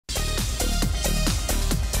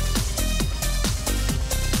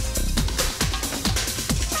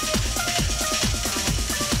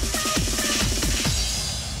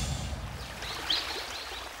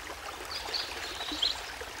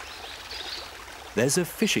there's a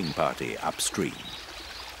fishing party upstream.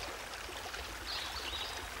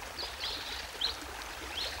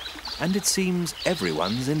 And it seems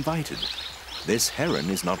everyone's invited. This heron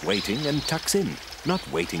is not waiting and tucks in,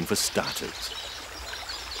 not waiting for starters.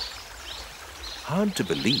 Hard to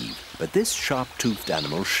believe, but this sharp-toothed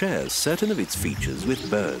animal shares certain of its features with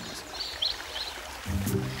birds,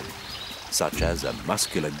 such as a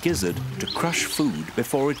muscular gizzard to crush food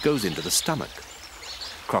before it goes into the stomach.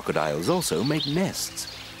 Crocodiles also make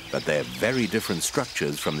nests, but they're very different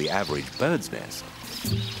structures from the average bird's nest.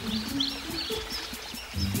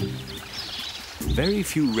 Very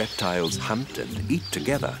few reptiles hunt and eat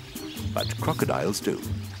together, but crocodiles do.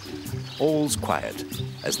 All's quiet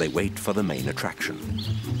as they wait for the main attraction.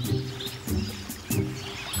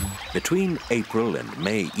 Between April and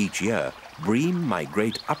May each year, bream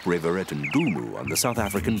migrate upriver at Ndumu on the South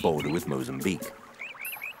African border with Mozambique.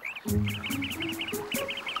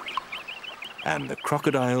 And the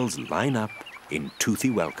crocodiles line up in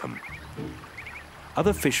toothy welcome.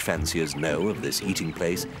 Other fish fanciers know of this eating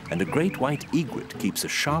place, and a great white egret keeps a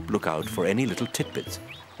sharp lookout for any little titbits,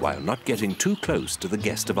 while not getting too close to the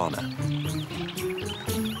guest of honor.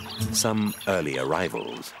 Some early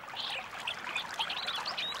arrivals.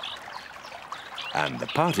 And the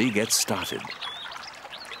party gets started.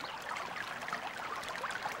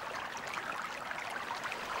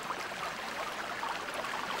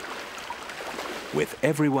 With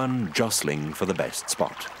everyone jostling for the best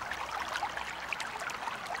spot.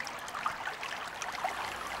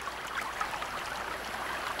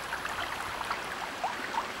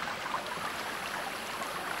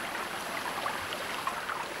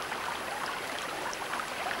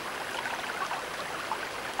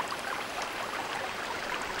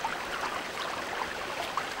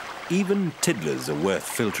 Even tiddlers are worth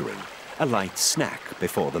filtering, a light snack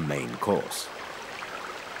before the main course.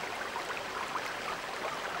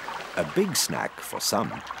 A big snack for some.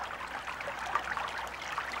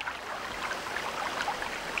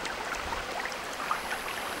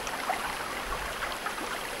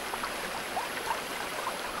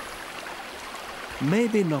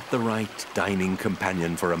 Maybe not the right dining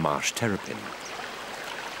companion for a marsh terrapin.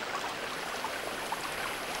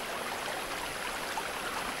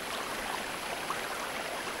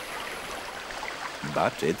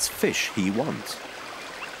 But it's fish he wants.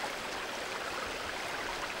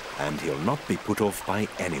 And he'll not be put off by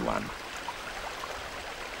anyone.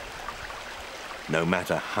 No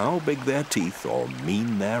matter how big their teeth or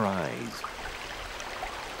mean their eyes.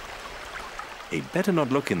 He'd better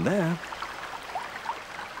not look in there.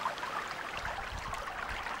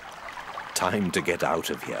 Time to get out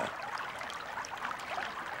of here.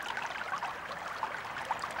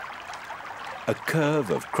 A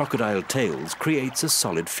curve of crocodile tails creates a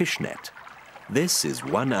solid fish net. This is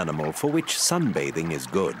one animal for which sunbathing is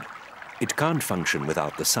good. It can't function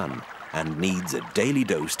without the sun and needs a daily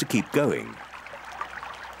dose to keep going.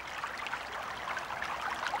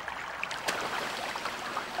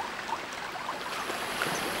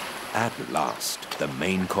 At last, the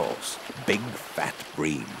main course, big fat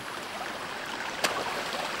bream.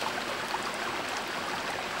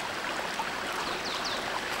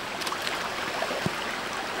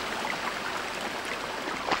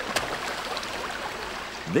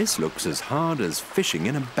 This looks as hard as fishing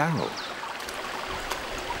in a barrel.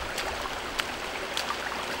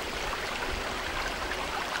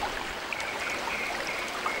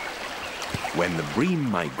 When the bream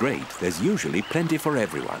migrate, there's usually plenty for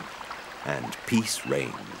everyone, and peace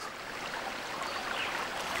reigns.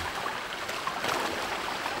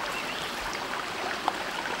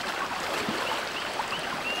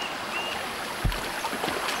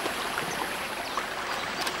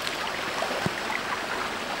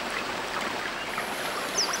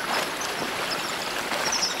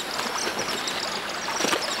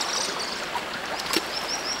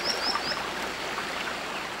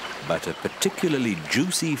 But a particularly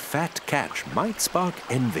juicy fat catch might spark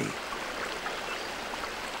envy.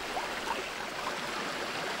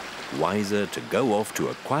 Wiser to go off to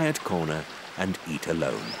a quiet corner and eat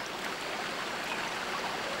alone.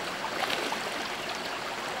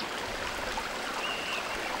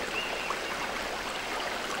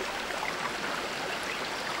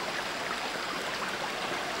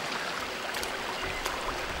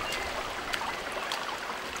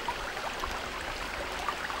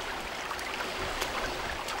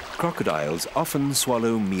 Crocodiles often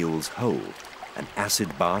swallow meals whole. An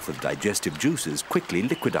acid bath of digestive juices quickly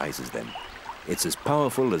liquidizes them. It's as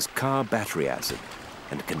powerful as car battery acid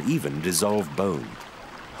and can even dissolve bone.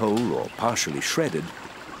 Whole or partially shredded,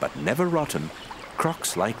 but never rotten,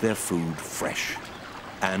 crocs like their food fresh.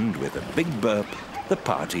 And with a big burp, the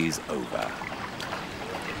party's over.